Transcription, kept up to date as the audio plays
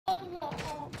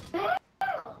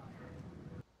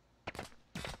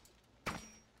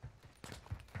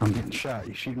I'm getting shot.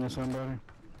 You shooting at somebody?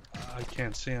 I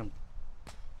can't see him.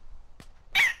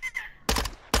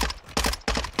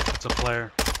 It's a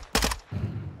player.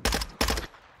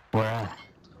 Where?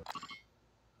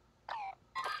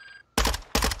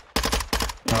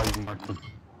 Oh, you marked him.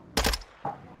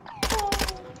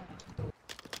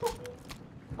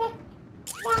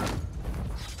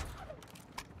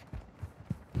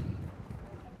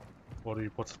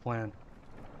 What's the plan?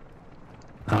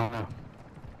 I don't know.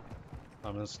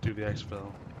 Let's do the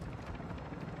exfil.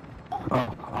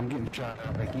 Oh, I'm getting shot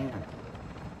at again.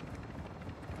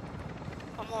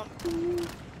 Come on.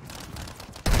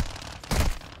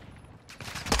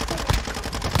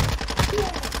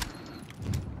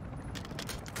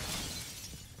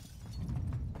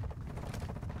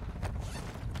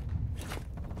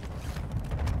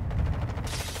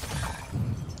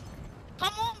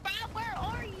 Come on, Bob, where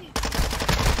are you?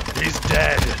 He's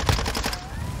dead.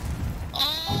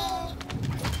 Oh.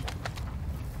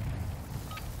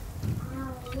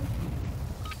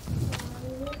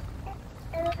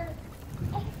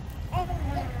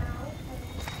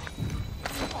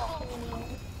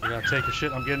 I gotta take a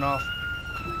shit. I'm getting off.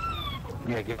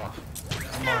 Yeah, get off.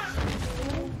 I'm off.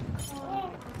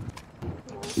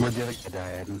 Where'd the other guy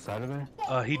die at? Inside of there?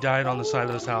 He died on the side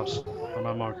of this house on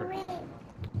my marker.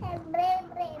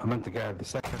 I meant the guy, the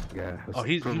second guy. Oh,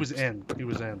 he was in. He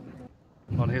was in.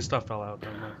 Oh, his stuff fell out.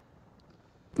 Never mind.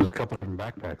 There's a couple different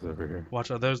backpacks over here. Watch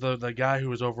out. There's the guy who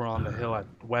was over on the hill at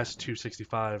West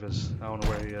 265 is. I don't know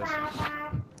where he is.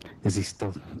 Is he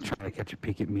still trying to catch a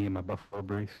peek at me in my buffalo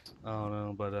briefs? I don't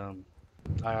know, but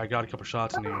I got a couple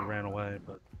shots and he ran away,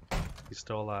 but he's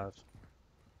still alive.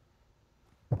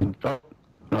 Oh,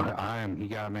 no, I am. He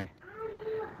got me.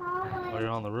 Oh, you're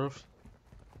on the roof?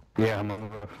 Yeah, I'm on the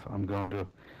roof. I'm going to.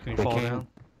 Can you They fall came down?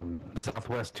 from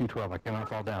Southwest 212. I cannot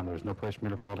fall down. There's no place for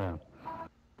me to fall down.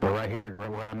 But right here, right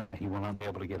where I'm at, he will not be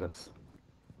able to get us.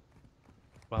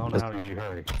 Well, I don't know how Let's to,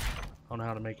 hurry. I don't know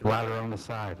how to make it. Ladder on the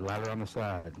side. Ladder on the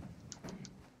side.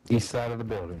 East side of the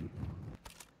building.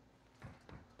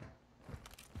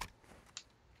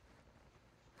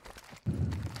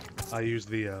 I use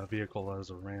the vehicle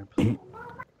as a ramp.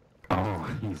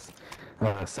 Oh, he's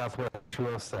Southwest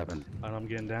 207. And I'm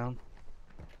getting down.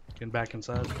 Getting back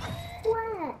inside.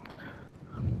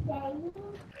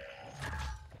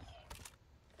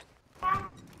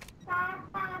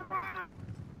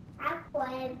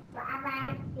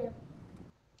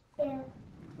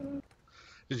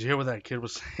 Did you hear what that kid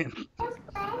was saying?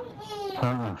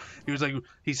 He was like,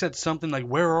 he said something like,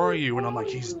 "Where are you?" And I'm like,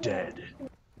 "He's dead."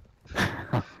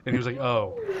 And he was like,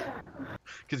 "Oh,"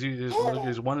 because he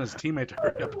was one of his teammates to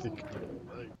hurry up.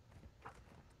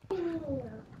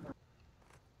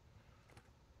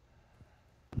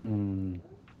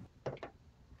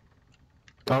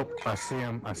 Oh, I see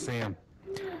him. I see him.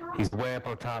 He's way up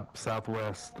on top,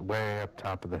 southwest, way up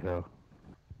top of the hill.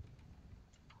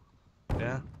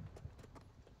 Yeah.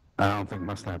 I don't think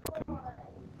my sniper can.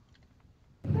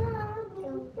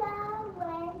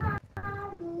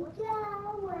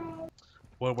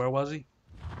 Where was he?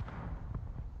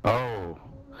 Oh,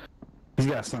 he's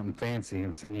got something fancy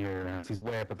in here. He's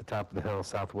way up at the top of the hill,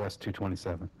 southwest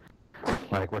 227.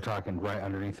 Like we're talking right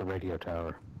underneath the radio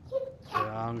tower.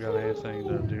 Yeah, I don't got anything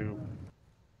to do.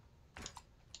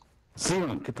 See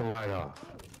him, get the light off.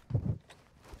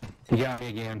 He got me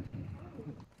again.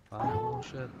 Oh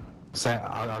shit. Say,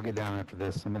 I'll get down after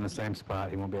this. I'm in the same spot.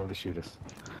 He won't be able to shoot us.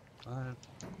 Alright.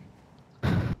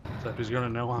 So if he's gonna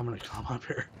know I'm gonna come up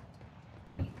here.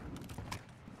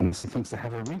 Unless he thinks to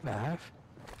have a revive.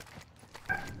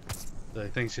 He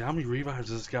thinks, how many revives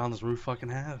does this guy on this roof fucking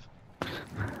have?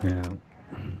 Yeah.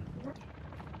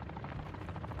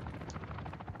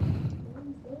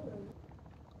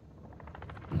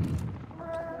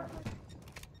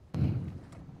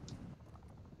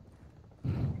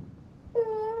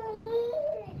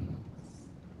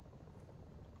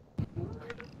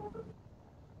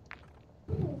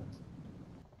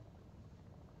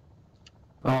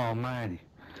 Oh, man.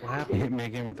 What He happened? hit me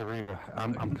again with the revive.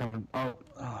 I'm coming. Oh,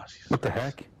 Jesus. what the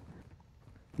heck?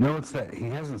 No, it's that. He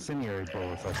has incendiary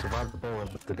bullets. I survived the bullet,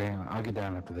 but the damn. I'll get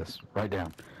down after this. Right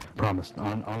down. Promise.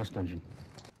 Honest dungeon.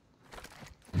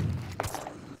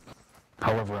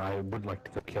 However, I would like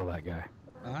to go kill that guy.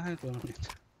 I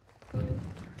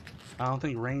don't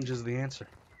think range is the answer.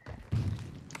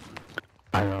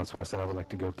 I know, that's why I said I would like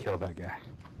to go kill that guy.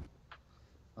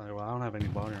 Alright, well, I don't have any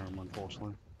body armor,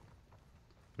 unfortunately.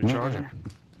 We charging?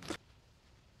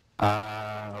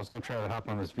 I was going to try to hop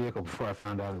on this vehicle before I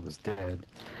found out it was dead.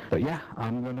 But yeah,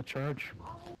 I'm going to charge.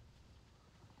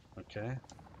 Okay.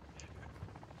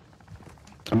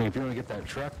 I mean, if you want to get that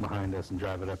truck behind us and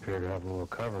drive it up here to have a little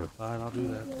cover. Alright, I'll do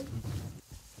that.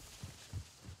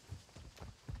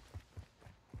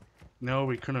 No,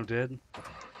 we couldn't have did.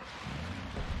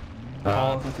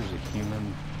 I think there's a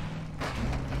human.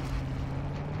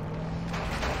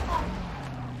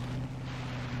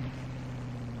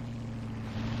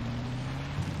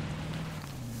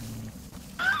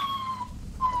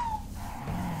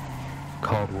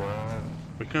 Called what?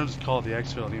 We could have just called the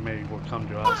exfil and he maybe would come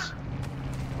to us.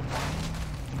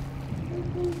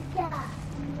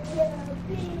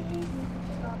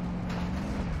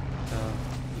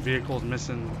 The vehicle's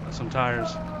missing some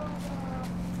tires.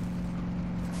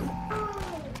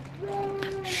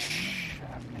 Shh, I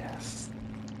missed.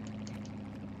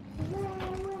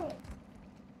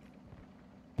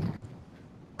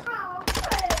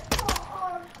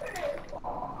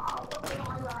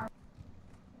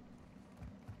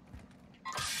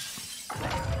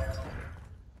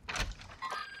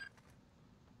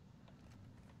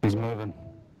 He's moving.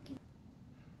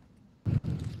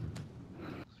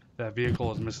 That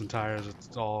vehicle is missing tires.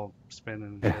 It's all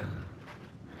spinning. And shit.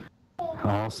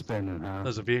 All spinning, huh?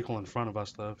 There's a vehicle in front of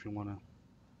us, though, if you want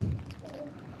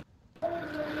to.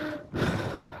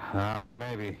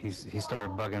 Maybe. He started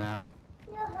bugging out.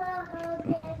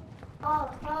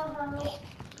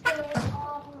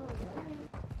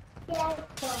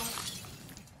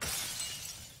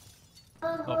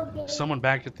 Oh, someone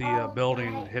back at the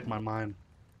building hit my mine.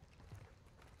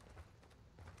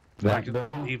 Back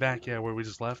Like, evac, yeah, where we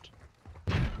just left.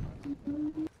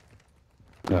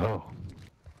 Oh.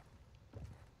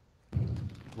 A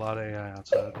lot of AI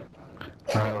outside.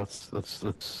 Alright,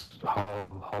 let's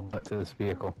haul back to this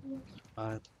vehicle.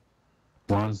 Alright.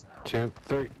 1, 2,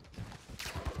 3.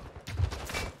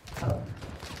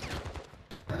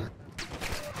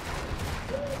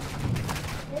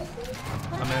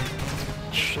 I'm in.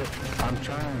 Shit, I'm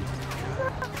trying.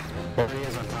 There he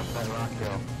is on top of that rock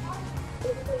hill.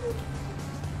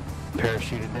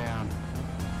 Parachuted down.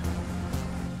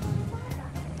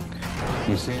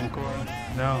 You see him, Cora?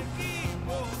 No.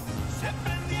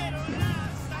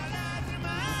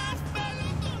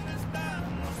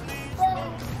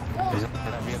 He's in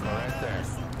that vehicle right there.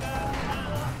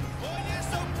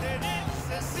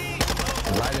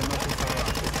 Light him up with the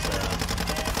rockets.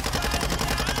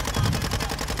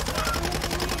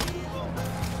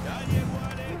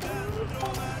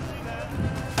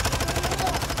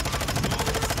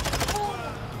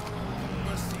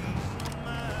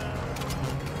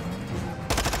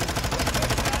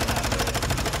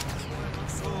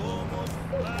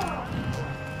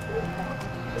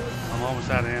 I'm almost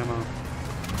out of ammo.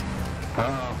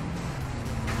 Uh-oh.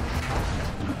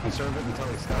 Conserve it until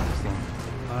he stops then.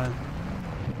 Alright.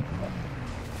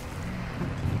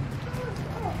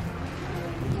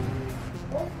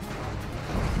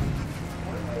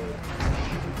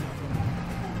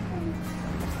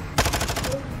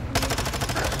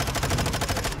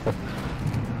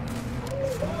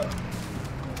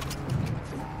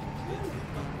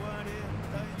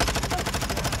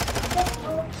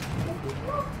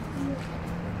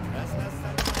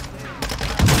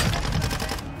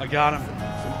 I got him.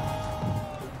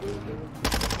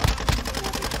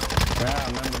 Yeah,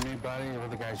 remember me, buddy? We're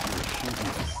the guys who were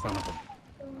shooting, son of a...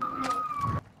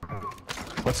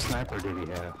 What sniper did he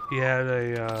have? He had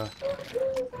a,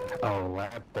 Oh,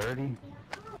 Lab 30?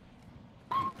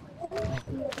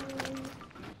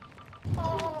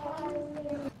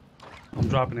 I'm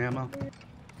dropping ammo.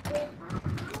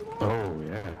 Oh,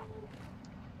 yeah.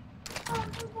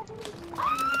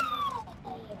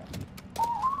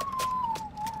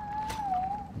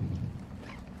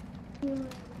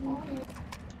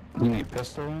 You need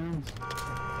pistol rounds?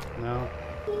 No.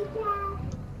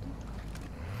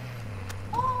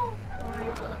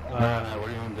 No, what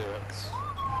do you want to do?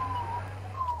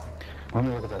 Let me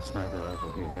look at that sniper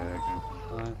rifle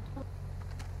here.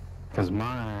 Because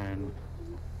mine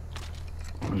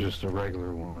was just a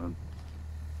regular one.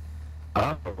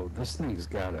 Oh, this thing's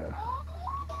got a...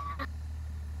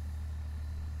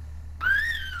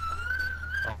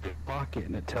 pocket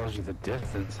and it tells you the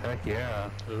distance. Heck yeah.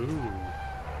 Ooh.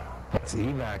 That's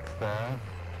evac there.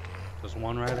 There's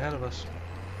one right ahead of us.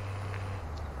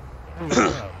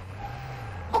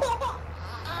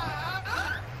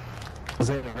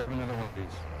 Zeta, grab another one of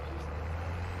these.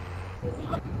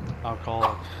 I'll call it.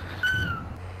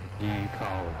 You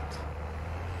call it.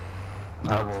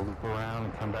 I will look around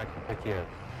and come back and pick you up.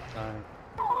 Alright.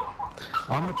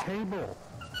 On the table.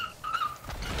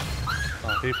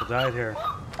 Oh, people died here.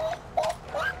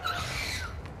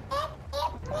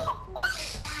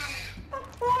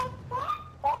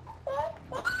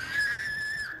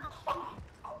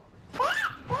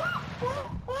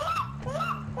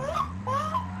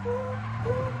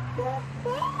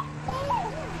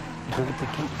 to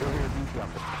keep go here and drop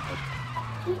it.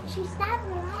 She stabbed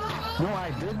me. No, I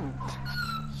didn't.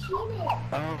 She did.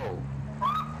 Oh.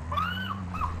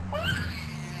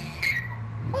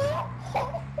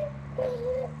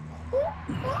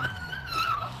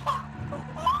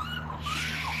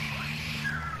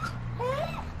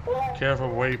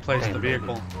 Careful where you place the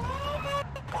vehicle.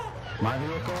 My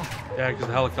vehicle? Yeah, because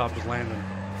the helicopter's landing.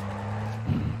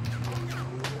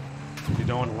 You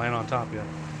don't want to land on top yet.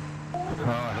 Oh,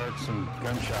 I heard some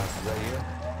gunshots. Is that you?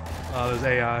 There's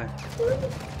AI.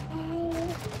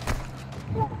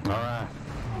 Alright.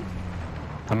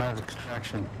 I'm out of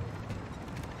extraction.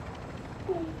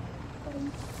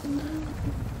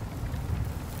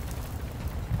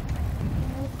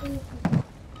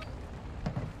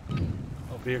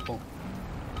 Oh, vehicle.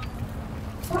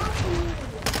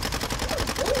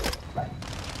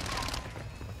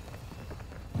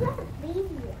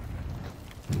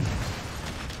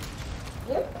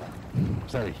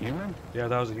 Is that a human? Yeah,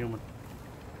 that was a human.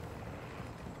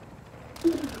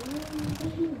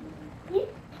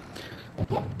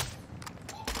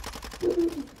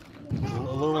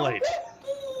 A little late.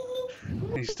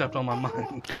 He stepped on my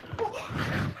mind.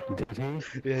 Did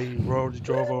he? Yeah, he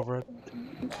drove over it.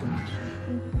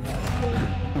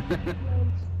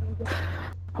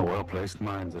 A well-placed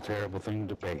mind's a terrible thing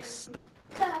to face.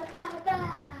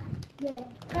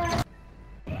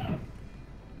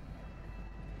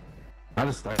 I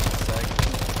just like to say,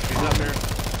 He's up here.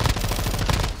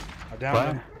 I downed What?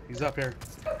 him. He's up here.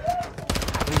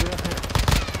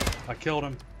 I killed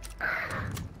him.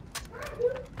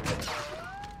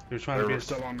 He was trying to be a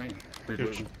still on me.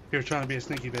 he was trying to be a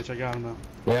sneaky bitch. I got him though.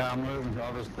 Yeah, I'm moving.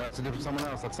 Oh, that's a different someone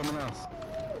else. That's someone else.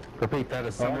 Repeat, that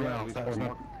is someone else. That was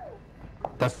not,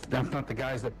 that's not the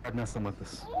guys that are messing with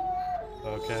us.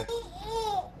 Okay.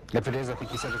 If it is, I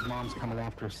think he said his mom's coming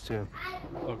after us too.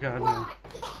 Okay, no.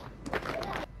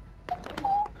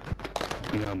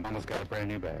 You know, Mama's got a brand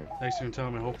new bag. Thanks for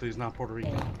telling me. Hopefully he's not Puerto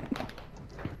Rican.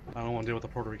 I don't want to deal with the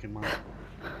Puerto Rican mom.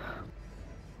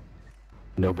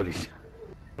 Nobody. It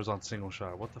was on single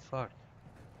shot. What the fuck?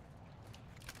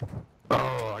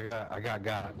 Oh, I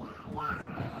got it.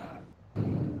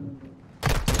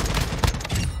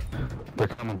 They're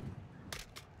coming.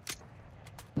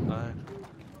 Alright.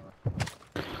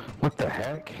 What the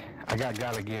heck? I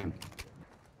got again.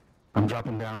 I'm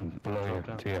dropping down below Drop you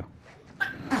down. to you.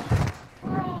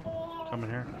 Coming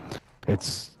here.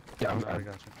 It's yeah, I got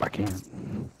you. I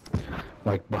can't.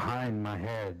 Like behind my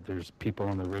head, there's people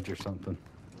on the ridge or something.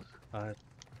 Alright.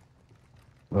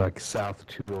 Like south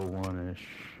 201-ish.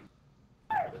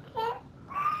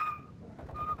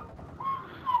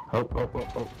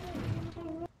 Oh.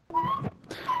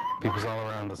 People's all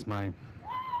around us, mine.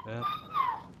 Yep.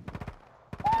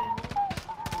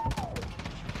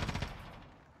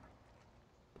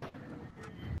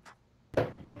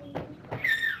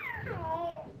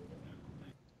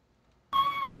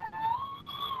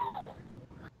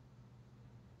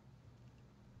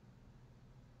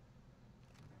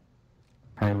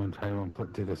 How you want to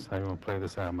do this? How you want to play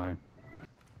this out, mine?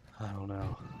 I don't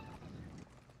know.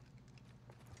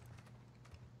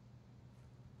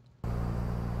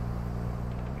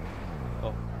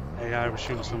 Oh, AI was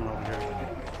shooting someone over here.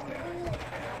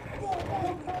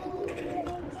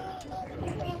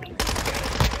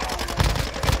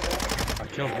 I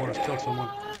killed one. I killed someone.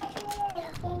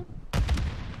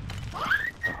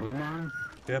 Who, mine?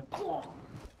 Yep.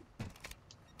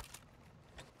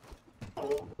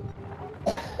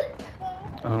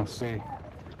 I don't see.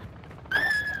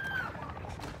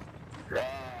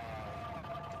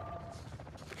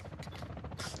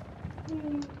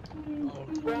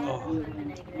 Oh.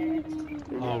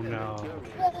 Oh no.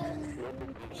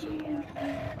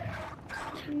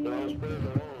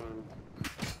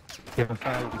 Give a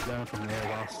fire to down from there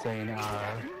while saying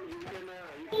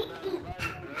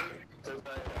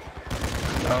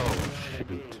Oh,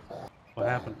 shoot. What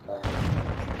happened?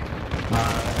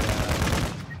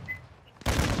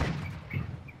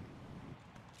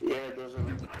 Yeah, it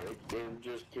doesn't. It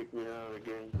just kicked me out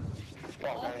again.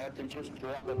 Fuck, I had to just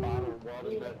grab a bottle of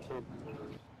water that took.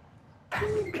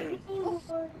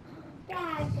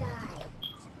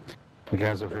 The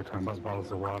guys over here talking about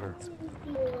bottles of water.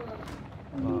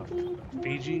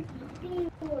 Fiji?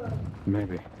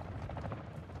 Maybe.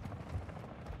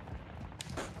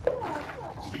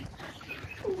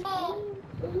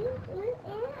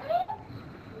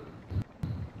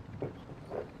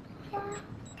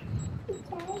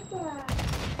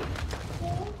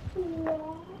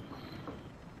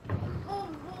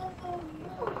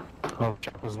 Oh,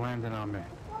 Chuck was landing on me.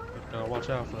 Gotta watch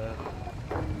out for that.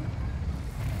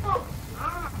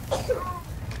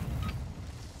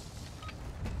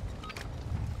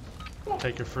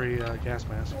 take a free gas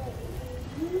mask.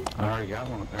 I already got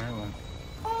one apparently.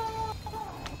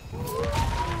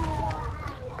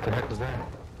 What the heck was that?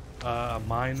 A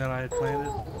mine that I had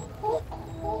planted.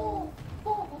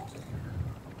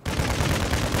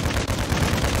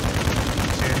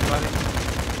 See anybody?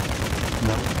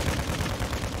 No.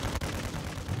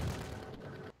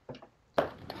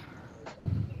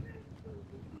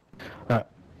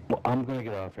 Well, I'm gonna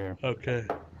get off here. Okay.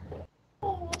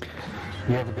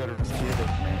 You have a good rest of your day,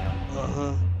 man.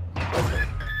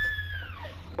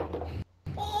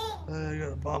 I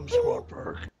got a bomb squad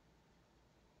perk.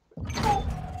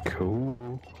 Cool.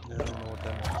 Yeah, I don't know what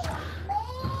that is.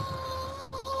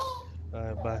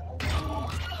 Alright, bye.